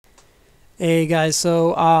Hey guys,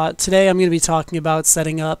 so today I'm going to be talking about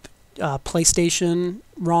setting up PlayStation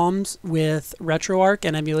ROMs with Retroarch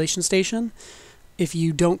and Emulation Station. If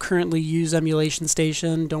you don't currently use Emulation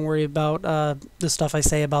Station, don't worry about the stuff I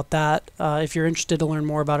say about that. If you're interested to learn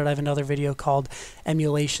more about it, I have another video called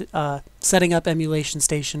Setting Up Emulation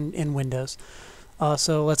Station in Windows.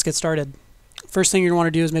 So let's get started. First thing you're going to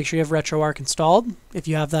want to do is make sure you have Retroarch installed. If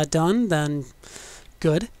you have that done, then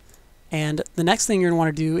good. And the next thing you're going to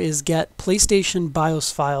want to do is get PlayStation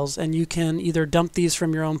BIOS files, and you can either dump these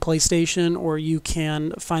from your own PlayStation or you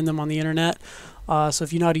can find them on the internet. So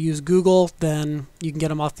if you know how to use Google, then you can get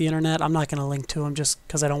them off the internet. I'm not going to link to them just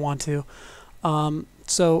because I don't want to.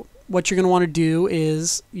 So what you're going to want to do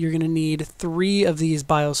is you're going to need 3 of these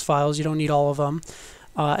BIOS files. You don't need all of them.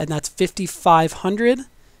 And that's 5500,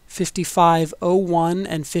 5501,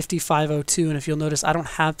 and 5502. And if you'll notice, I don't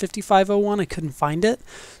have 5501. I couldn't find it.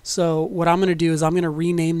 So what I'm going to do is I'm going to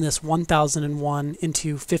rename this 1001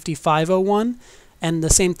 into 5501. And the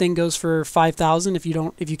same thing goes for 5000. If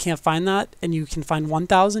you can't find that and you can find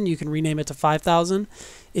 1000, you can rename it to 5000.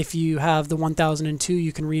 If you have the 1002,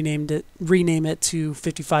 you can rename it to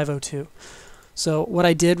 5502. So what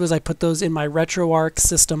I did was I put those in my Retroarch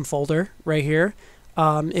system folder right here.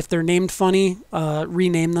 If they're named funny,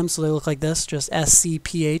 rename them so they look like this, just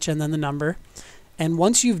SCPH and then the number. And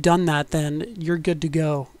once you've done that, then you're good to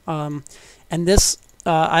go. And this,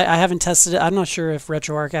 I haven't tested it. I'm not sure if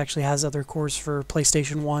Retroarch actually has other cores for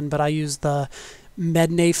PlayStation 1, but I use the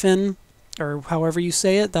Mednafen, or however you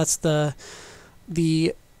say it. That's the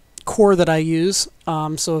core that I use.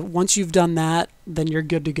 So once you've done that, then you're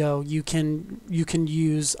good to go. You can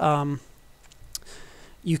use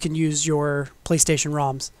your PlayStation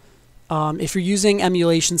ROMs. If you're using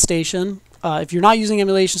Emulation Station, if you're not using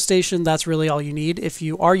Emulation Station, that's really all you need. If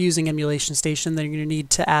you are using Emulation Station, then you're going to need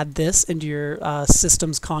to add this into your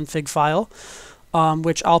system's config file,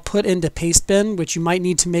 which I'll put into Pastebin, which you might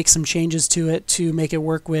need to make some changes to it to make it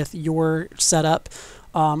work with your setup.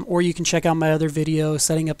 Or you can check out my other video,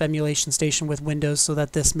 Setting Up Emulation Station with Windows, so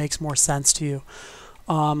that this makes more sense to you.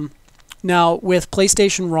 Now, with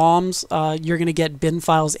PlayStation ROMs, you're going to get bin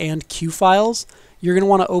files and Q files. You're going to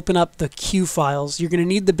want to open up the Q files. You're going to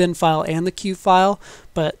need the bin file and the Q file,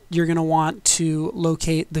 but you're going to want to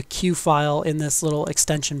locate the Q file in this little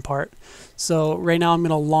extension part. So right now I'm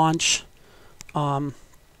going to launch a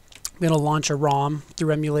ROM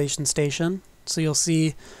through Emulation Station. So you'll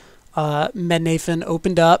see Mednafen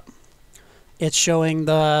opened up. It's showing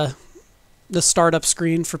the startup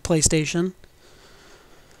screen for PlayStation.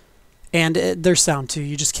 And there's sound too.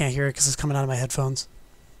 You just can't hear it because it's coming out of my headphones.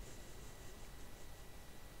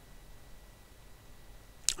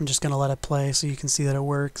 I'm just going to let it play so you can see that it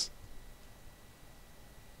works.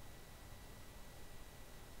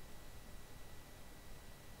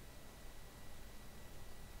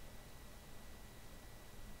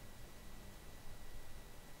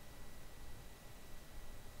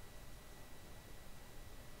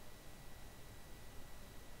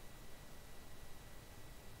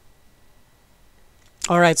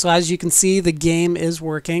 Alright, so as you can see, the game is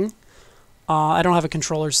working. I don't have a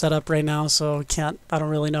controller set up right now, so I don't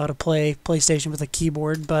really know how to play PlayStation with a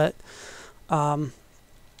keyboard, but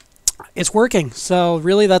it's working. So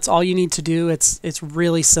really that's all you need to do. It's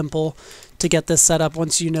really simple to get this set up.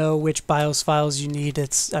 Once you know which BIOS files you need,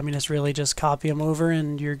 it's really just copy them over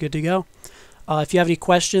and you're good to go. If you have any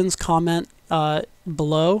questions, comment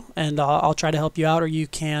below and I'll try to help you out, or you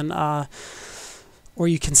can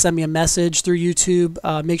send me a message through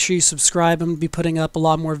YouTube. Make sure you subscribe. I'm going to be putting up a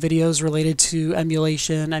lot more videos related to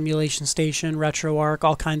emulation, Emulation Station, Retroarch,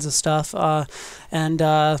 all kinds of stuff. And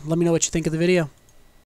let me know what you think of the video.